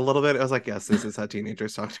giggle a little bit. I was like, yes, this is how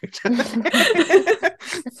teenagers talk to each other.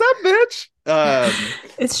 Sup, bitch?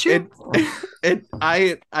 It's true.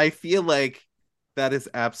 I feel like that is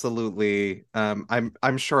absolutely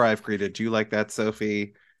I'm sure I've greeted you like that,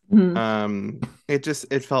 Sophie. Mhm.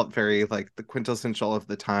 It felt very like the quintessential of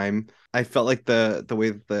the time. I felt like the way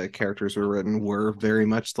that the characters were written were very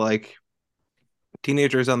much like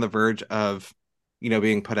teenagers on the verge of,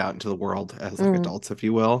 being put out into the world as like Mm. adults, if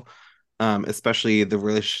you will. Especially the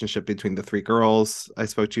relationship between the three girls. I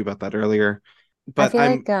spoke to you about that earlier. I But feel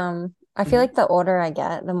I'm like I feel like the older I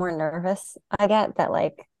get, the more nervous I get that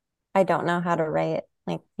like I don't know how to write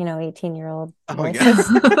like, 18-year-old oh yeah. voices.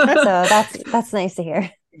 So that's nice to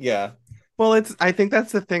hear. Yeah. Well, I think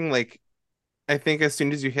that's the thing, like I think as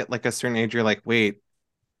soon as you hit like a certain age, you're like, wait,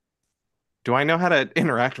 do I know how to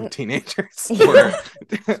interact with teenagers? Or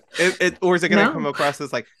Yeah. or is it going to come No. across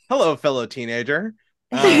as like, hello, fellow teenager?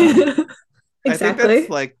 Um, I think that's Exactly.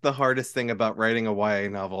 like the hardest thing about writing a YA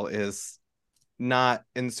novel is not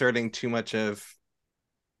inserting too much of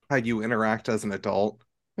how you interact as an adult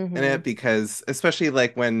in Hmm. it, because especially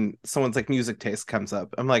like when someone's like music taste comes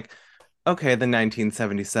up, I'm like, okay, the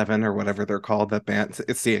 1977 or whatever they're called, that band.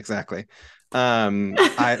 See, exactly. I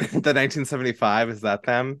the 1975, is that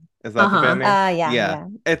them? Is that the band Uh-huh. name? Yeah, Yeah. yeah.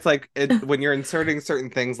 It's like when you're inserting certain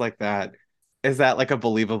things like that, is that like a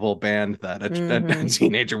believable band that a Hmm.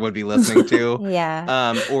 teenager would be listening to?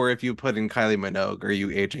 Yeah. Or if you put in Kylie Minogue, are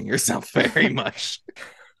you aging yourself very much?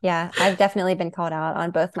 Yeah. I've definitely been called out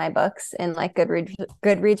on both my books in like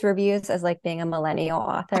Goodreads reviews as like being a millennial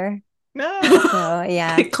author. No. So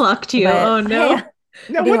yeah. It clocked you. But Oh hey, no. I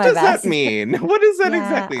Now, do what my does that best. mean? What does that Yeah,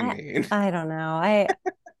 exactly mean? I don't know.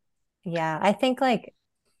 I think like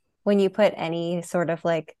when you put any sort of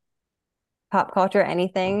like pop culture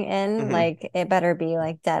anything in, Mhm. like it better be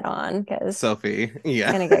like dead on because Sophie, it's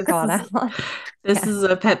yeah. gonna get This called is out. this Yeah. is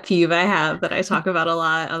a pet peeve I have that I talk about a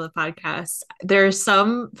lot on the podcast. There's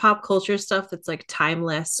some pop culture stuff that's like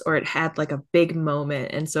timeless or it had like a big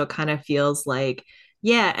moment. And so it kind of feels like,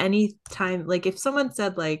 yeah, anytime, like if someone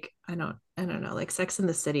said like, I don't know, like Sex in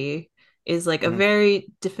the City is like a Mhm. very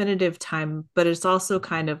definitive time, but it's also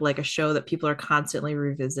kind of like a show that people are constantly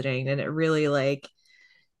revisiting. And it really like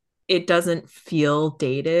it doesn't feel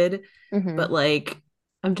dated, but Hmm. like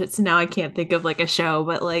I'm just now I can't think of like a show,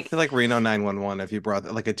 but I like feel like Reno 911, if you brought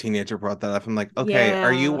that, like a teenager brought that up, I'm like, okay,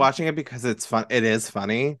 are you yeah. watching it because it's fun? It is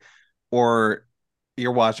funny, or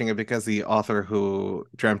you're watching it because the author who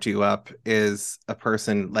dreamt you up is a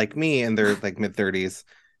person like me in their like mid 30s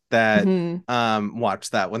that Mhm.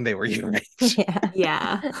 watched that when they were your age. Yeah.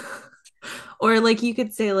 Yeah. Or like you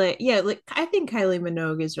could say like yeah, like I think Kylie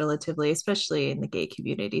Minogue is relatively, especially in the gay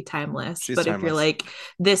community, timeless. She's But if you're timeless. like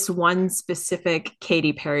this one specific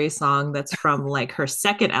Katy Perry song that's from like her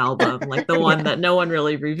second album, like the one Yeah. that no one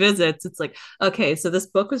really revisits, it's like, okay, so this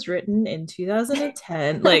book was written in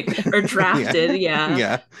 2010, like or Yeah. drafted, yeah.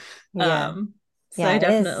 Yeah. Yeah. Um, so Yeah, I it is.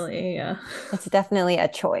 definitely, yeah. It's definitely a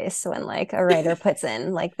choice when like a writer puts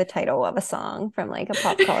in like the title of a song from like a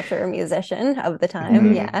pop culture musician of the time. Hmm.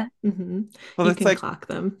 Hmm. Yeah. Hmm. Well, You it's can like clock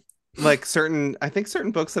them. I think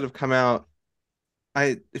certain books that have come out,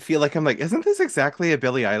 I feel like I'm like, isn't this exactly a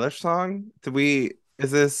Billie Eilish song?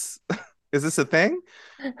 Is this is this a thing?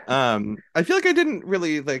 I feel like I didn't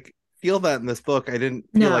really like feel that in this book. I didn't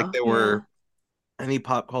feel like No, there yeah. were any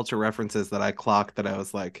pop culture references that I clocked that I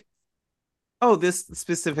was like, oh, this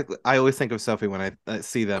specifically. I always think of Sophie when I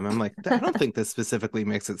see them. I'm like, I don't think this specifically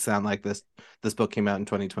makes it sound like this book came out in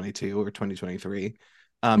 2022 or 2023.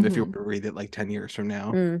 If you Hmm. were to read it like 10 years from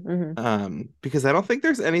now. Mm-hmm. Because I don't think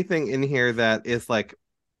there's anything in here that is like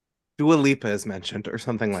Dua Lipa is mentioned or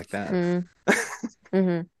something like that.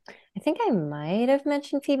 Mm-hmm. I think I might have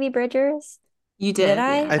mentioned Phoebe Bridgers. You Did did,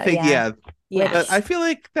 I? yeah. I think, Yeah. yeah, but Yes. I Which feel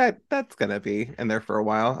like that's gonna be in there for a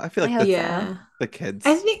while. I feel I like hope so. Yeah. the I kids.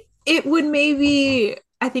 think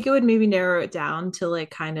I think it would maybe narrow it down to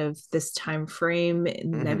like kind of this time frame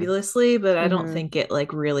Hmm. nebulously, but I don't Hmm. think it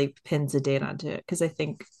like really pins a date onto it because I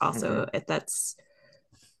think Hmm. also that's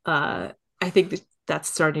I think that's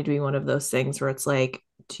starting to be one of those things where it's like,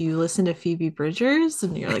 do you listen to Phoebe Bridgers?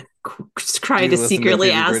 And you're like Do trying to you listen to secretly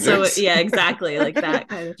Phoebe ask. So Bridgers? yeah, exactly. Like that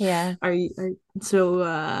kind of Yeah.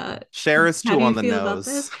 so Cher is how too do you on the feel about this?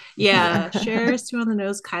 nose. Yeah. Yeah, Cher's too on the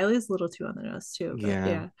nose. Kylie's a little too on the nose too, but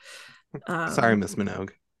Yeah. yeah. Sorry, Um, Miss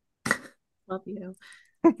Minogue. love you.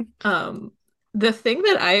 Um, the thing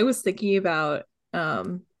that I was thinking about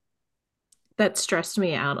um that stressed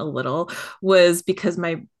me out a little was because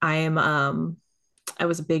I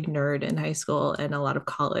was a big nerd in high school and a lot of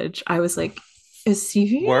college. I was like, is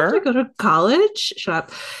Stevie gonna have to Were? go to college? Shut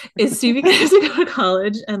up. Is Stevie gonna have to go to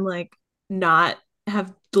college and like not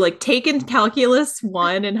have like taken calculus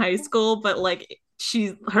one in high school, but like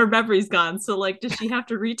her memory's gone. So like does she have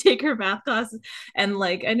to retake her math classes? And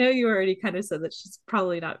like I know you already kind of said that she's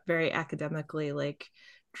probably not very academically like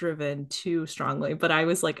driven too strongly, but I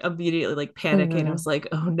was like immediately like panicking. I Mhm. was like,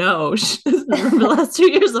 oh no, remember the last 2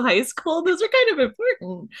 years of high school? Those are kind of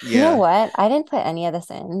important. You know Yeah. what? I didn't put any of this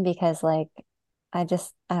in because like I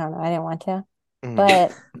don't know, I didn't want to. Mm.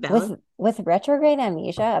 But Valid. with retrograde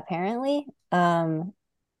amnesia, apparently,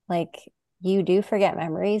 like you do forget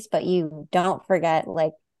memories, but you don't forget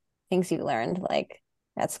like things you learned like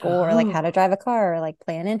at school or like how to Oh, drive a car or like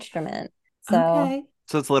play an instrument. So okay.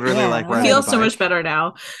 So it's literally yeah, like I I was riding like, a feel so much bike. better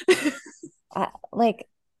now. like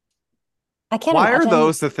I can't Why are imagine.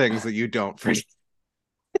 those the things that you don't forget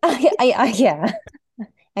Yeah,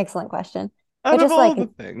 excellent question. out But of just all like the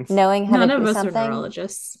things? knowing how to None of do us are something,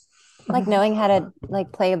 neurologists. like knowing how to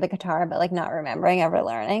like play the guitar, but like not remembering ever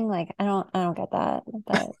learning. Like I don't get that.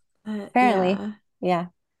 But apparently, Yeah. yeah.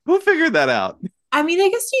 Who figured that out? I mean, I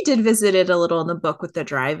guess you did visit it a little in the book with the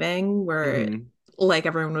driving, where Mhm. like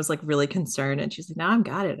everyone was like really concerned, and she's like, "No, I'm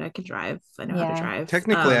got it. I can drive. I know how to Yeah. drive."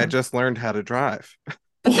 Technically, I just learned how to drive.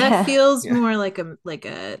 But that Yeah. feels Yeah. more like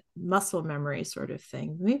a muscle memory sort of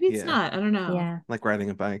thing. Maybe it's Yeah. not. I don't know. Yeah. Like riding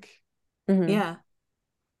a bike. Hmm. Yeah.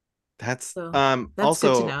 That's So that's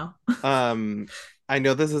good to also know. um I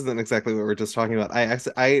know this isn't exactly what we were just talking about.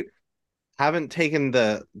 I haven't taken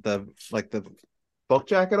the like the book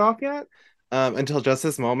jacket off yet until just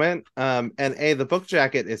this moment. And the book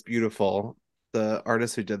jacket is beautiful. The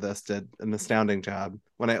artist who did this did an astounding job.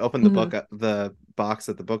 When I opened the book, Mhm. the box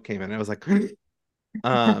that the book came in, I was like,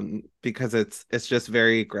 because it's just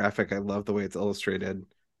very graphic. I love the way it's illustrated.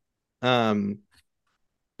 Um,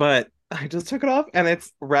 but I just took it off, and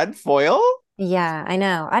it's red foil. Yeah, I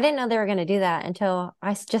know. I didn't know they were going to do that until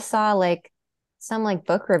just saw like some like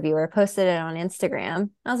book reviewer posted it on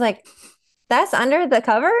Instagram. I was like, that's under the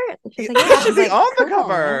cover? And she's like, This yeah. I should was be like, on the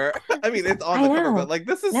cool, man. cover. I mean, it's on I the cover, but know. like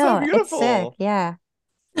this is so No, it's sick. beautiful. Yeah,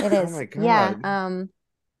 it Oh is. my Yeah. God.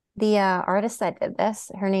 The artist that did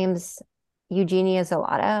this, her name's Eugenia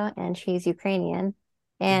Zalata, and she's Ukrainian.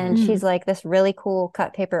 And Mhm. she's Mm. like this really cool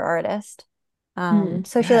cut paper artist. Mm.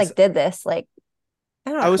 So she Yes, like did this like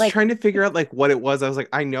I don't I know, was like trying to figure out like what it was. I was like,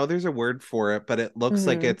 I know there's a word for it, but it looks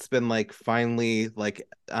like mhm. it's been like finely like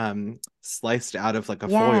sliced out of like a Yeah,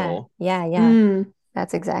 foil. yeah, yeah. Mm.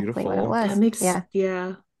 That's It's exactly what it beautiful. That was. makes Yeah.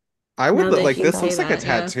 yeah. I would Now that like you this Beautiful. say looks like a that,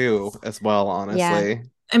 yeah. tattoo as well, Yeah, honestly.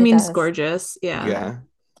 I it mean, it's does. gorgeous. Yeah. Yeah. Yeah.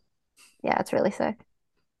 Yeah, it's really sick.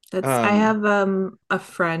 That's I Um have a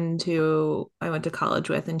friend who I went to college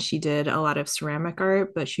with and she did a lot of ceramic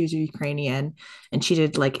art, but she's Ukrainian and she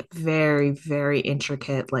did like very, very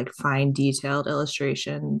intricate, like fine detailed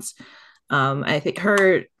illustrations. I think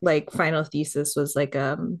her like final thesis was like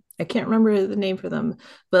I can't remember the name for them,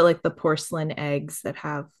 but like the porcelain eggs that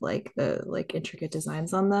have like the like intricate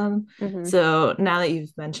designs on them. Hmm. So now that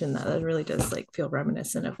you've mentioned that, it really does like feel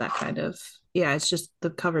reminiscent of that kind of yeah, it's just the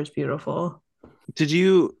cover's beautiful.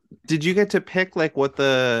 did you get to pick like what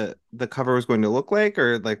the cover was going to look like,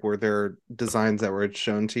 or like were there designs that were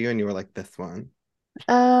shown to you and you were like this one?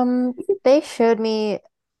 Um, they showed me,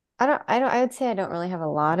 I would say I don't really have a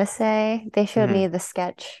lot to say. They showed Hmm. me the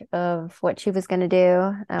sketch of what she was gonna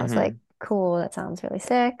do. I was like, Hmm. cool, that sounds really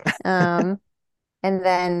sick. And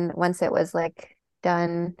then once it was like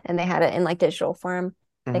done and they had it in like digital form,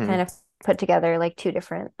 they kind Hmm. of put together like two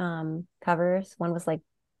different covers. One was like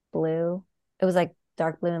blue. It was like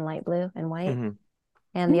dark blue and light blue and white. Hmm.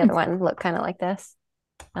 And the Hmm. other one looked kind of like this.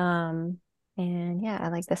 Um, and yeah, I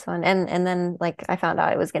like this one. And then like I found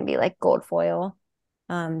out it was gonna be like gold foil.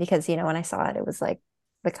 Because when I saw it, it was like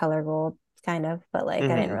the color gold kind of, but like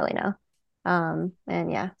I didn't Hmm. really know.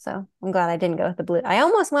 And yeah, so I'm glad I didn't go with the blue. I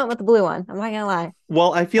almost went with the blue one. I'm not gonna lie.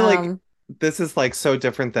 Well, I feel like Um, this is like so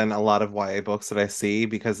different than a lot of YA books that I see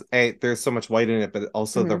because there's so much white in it, but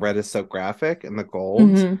also the mhm, red is so graphic and the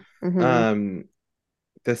gold. Hmm. mhm. Um,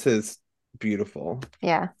 this is beautiful.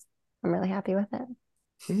 Yeah, I'm really happy with it.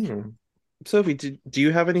 Hmm. Sophie, do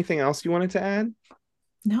you have anything else you wanted to add?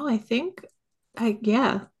 No, I think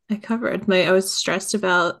yeah, I covered. I was stressed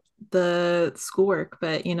about the schoolwork,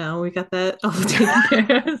 but we got that all taken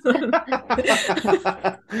care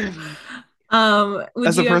of. Would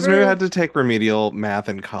As a you person who ever had to take remedial math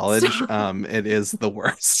in college, stop? it is the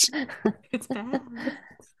worst. It's bad.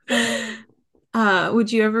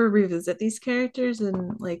 Would you ever revisit these characters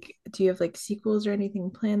and like do you have like sequels or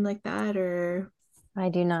anything planned like that or I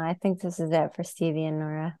do not. I think this is it for Stevie and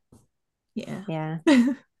Nora. yeah. Yeah.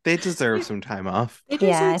 They deserve some time off. They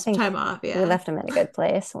Yeah, deserve I some think time off, we yeah. left him in a good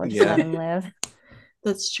place. We'll just let Yeah. him live.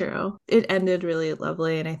 That's true. It ended really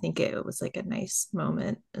lovely, and I think it was like a nice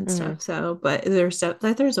moment and Hmm. stuff. So, but there's stuff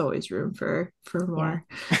like there's always room for Yeah, more.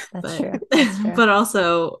 that's But true. That's true. but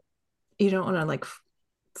also you don't want to like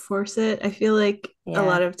force it. I feel like a Yeah.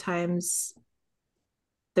 lot of times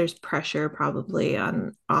there's pressure probably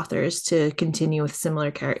on authors to continue with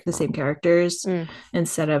the same characters Mm.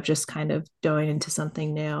 instead of just kind of going into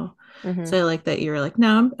something new. Hmm. So I like that you're like,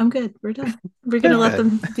 no, I'm good. We're done. We're They're gonna let good.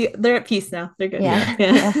 them be. They're at peace now. They're good. Yeah.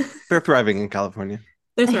 Yeah. Yeah, Yeah. They're thriving in California.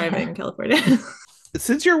 they're thriving in California.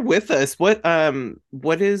 Since you're with us, what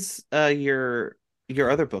is your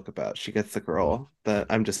other book about? She Gets the Girl. That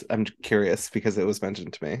I'm curious because it was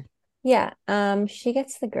mentioned to me. Yeah. She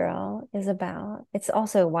Gets the Girl is about, it's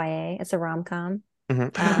also YA. It's a rom-com.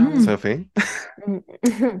 Mm, Sophie.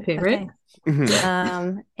 favorite. Okay.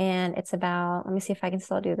 Mhm. And it's about, let me see if I can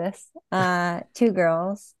still do this. Two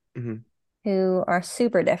girls Mhm. who are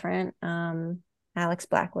super different. Alex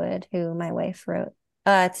Blackwood, who my wife wrote.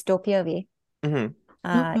 It's dual POV. Mhm.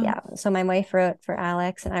 Oh, Yeah. So my wife wrote for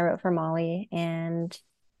Alex and I wrote for Molly, and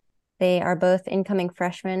they are both incoming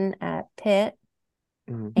freshmen at Pitt,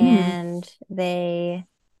 Mhm. mm, and they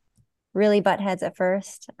really butt heads at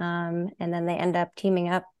first. And then they end up teaming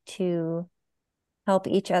up to help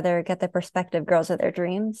each other get the prospective girls of their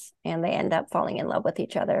dreams, and they end up falling in love with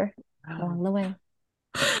each other along the way.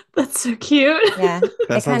 that's so cute. Yeah,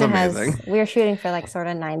 That it sounds kind of has, amazing. we were shooting for like sort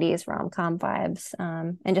of 90s rom-com vibes,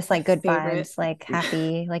 and just like good Favorite. vibes, like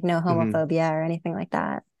happy, like no Mhm. homophobia or anything like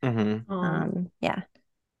that. Mhm. Oh, Yeah.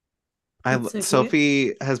 that's so cute.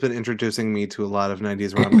 Sophie has been introducing me to a lot of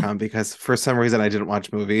 90s rom-com because for some reason I didn't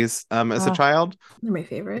watch movies as a Oh, child, They're my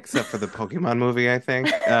favorite. except for the Pokemon movie, I think.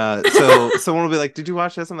 So someone will be like, "Did you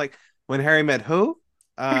watch this?" I'm like, "When Harry Met Who?"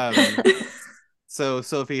 Um, so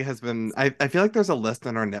Sophie has been I feel like there's a list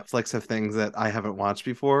on our Netflix of things that I haven't watched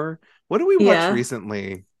before. What did we watch Yeah,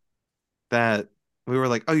 recently that we were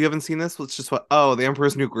like, "Oh, you haven't seen this? Let's just what? Oh, The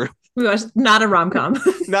Emperor's New Groove." we watched not a rom com.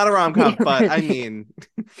 Not a rom-com, but I yeah. mean,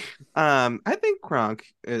 I think Kronk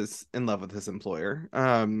is in love with his employer.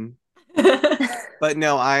 But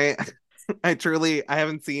no, I truly, I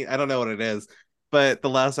haven't seen, I don't know what it is, but the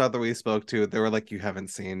last author we spoke to, they were like, "You haven't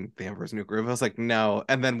seen The Emperor's New Groove?" I was like, "No,"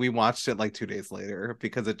 and then we watched it like 2 days later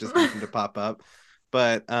because it just happened to pop up.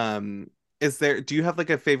 But do you have like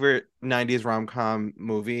a favorite 90s rom-com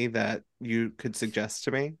movie that you could suggest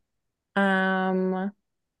to me? Um,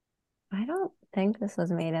 I don't think this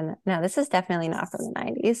was made in no, this is definitely not from the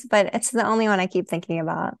 90s, but it's the only one I keep thinking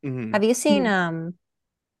about. Hmm. Have you seen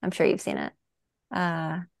I'm sure you've seen it.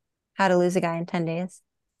 Uh How to Lose a Guy in 10 Days.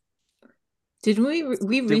 Did we Did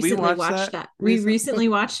we recently watch watched that that? We recent? Did, recently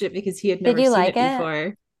watched it because he had did never you seen like it it?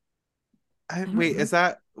 before. I don't Wait, remember. is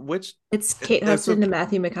that which? It's Kate It's with Hudson and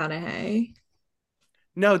Matthew McConaughey.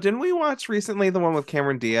 No, didn't we watch recently the one with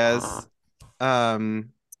Cameron Diaz? Um,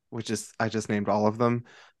 which is I just named all of them.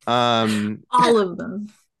 Um, All of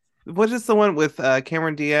them. what is the one with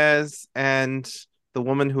Cameron Diaz and the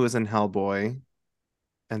woman who was in Hellboy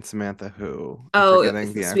and Samantha who? I'm Oh, it was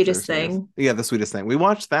forgetting the the sweetest actress name. thing. Yeah, The Sweetest Thing. We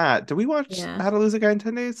watched that. Did we watch Yeah. How to Lose a Guy in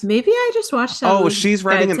 10 Days? Maybe I just watched How to Oh, Lose she's a Guy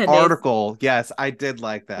writing in an 10 Days. article. Yes, I did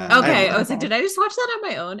like that. Okay, I was like, Okay. did I just watch that on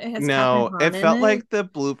my own? It has Catherine No, it Hahn in felt it. like the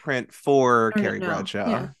blueprint for Or no, Carrie no. Yeah.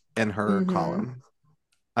 Bradshaw in her Mm-hmm. column.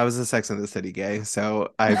 I was a Sex and the City gay,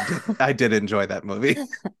 so I did enjoy that movie.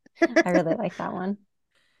 I really like that one.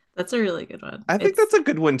 That's a really good one. I think It's that's a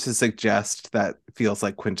good one to suggest that feels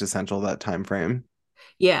like quintessential that time frame.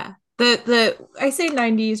 yeah. The I say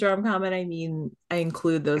 90s rom-com and I mean I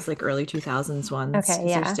include those like early 2000s ones Okay, because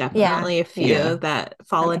there's yeah. Yeah. definitely a Yeah. few Yeah. that That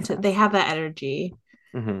fall makes into they sense. have that energy.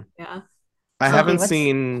 Hmm. Yeah. I Sophie, haven't what's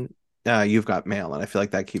seen You've Got Mail, and I feel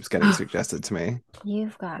like that keeps getting Oh, suggested to me.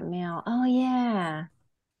 You've Got Mail? Oh yeah.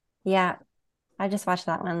 Yeah. I just watched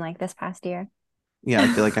that one like this past year. Yeah, I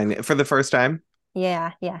feel like for the first time.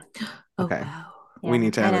 Yeah, yeah, oh Okay, wow. we yeah.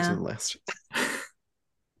 need to I add it to know. the list.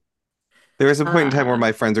 There was a point in time where Uh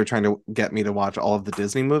my friends were trying to get me to watch all of the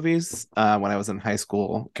Disney movies when I was in high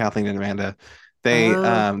school. Kathleen and Amanda,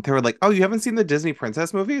 oh. they were like, "Oh, you haven't seen the Disney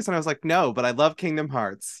princess movies?" And I was like, "No, but I love Kingdom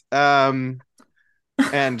Hearts."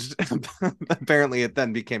 And apparently it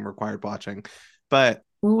then became required watching. But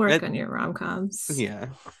We'll work it, on your rom-coms. yeah.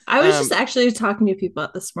 I was just Um, actually talking to people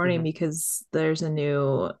this morning mhm. because there's a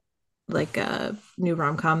new like a new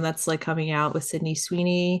rom-com that's like coming out with Sydney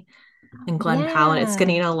Sweeney. and Glenn Powell. It's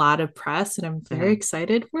getting Yeah. a lot of press, and I'm very Mhm.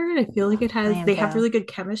 excited for it. I feel like I am they have too. really good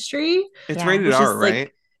chemistry, It's Yeah. rated which R, is right?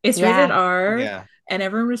 like it's rated Yeah. R. Yeah. And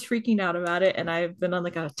everyone was freaking out about it. And I've been on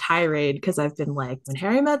like a tirade because I've been like, When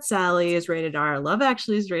Harry Met Sally is rated R, Love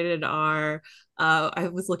Actually is rated R. I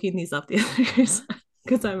was looking these up the other days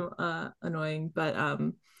because I'm annoying, but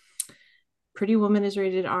Pretty Woman is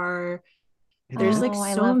rated R. There's like Oh,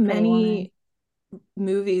 I so love Pretty Woman. many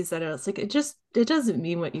movies that are, it's like it doesn't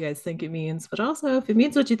mean what you guys think it means, but also if it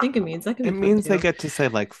means what you think it means, that can It be fun means they too. get to say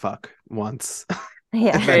like fuck once, if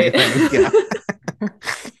Yeah. Right. anything.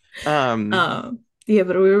 Yeah. Um, Yeah,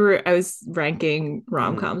 but I was ranking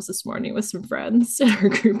rom-coms this morning with some friends in our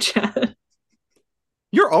group chat.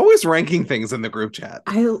 you're always ranking things in the group chat.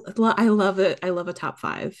 I love it. I love a top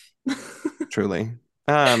five. Truly.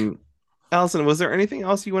 Um, Alyson, was there anything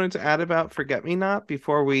else you wanted to add about Forget Me Not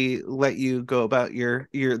before we let you go about your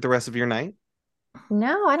the rest of your night?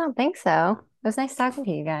 No, I don't think so. It was nice talking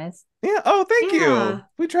to you guys. Yeah. Oh, thank you. Yeah.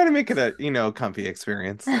 We try to make it a, comfy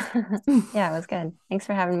experience. Yeah, it was good. Thanks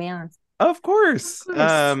for having me on. Of Of course. course.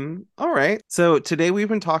 All right. So today we've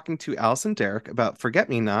been talking to Alyson Derrick about Forget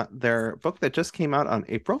Me Not, their book that just came out on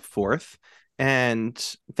April 4th. And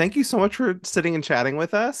thank you so much for sitting and chatting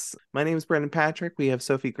with us. My name is Brendan Patrick. We have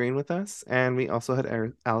Sophie Green with us, and we also had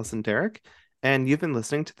Alyson Derrick. And you've been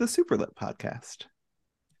listening to the Superlit podcast.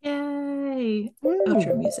 Yay. Woo.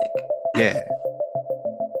 Outro music. Yeah.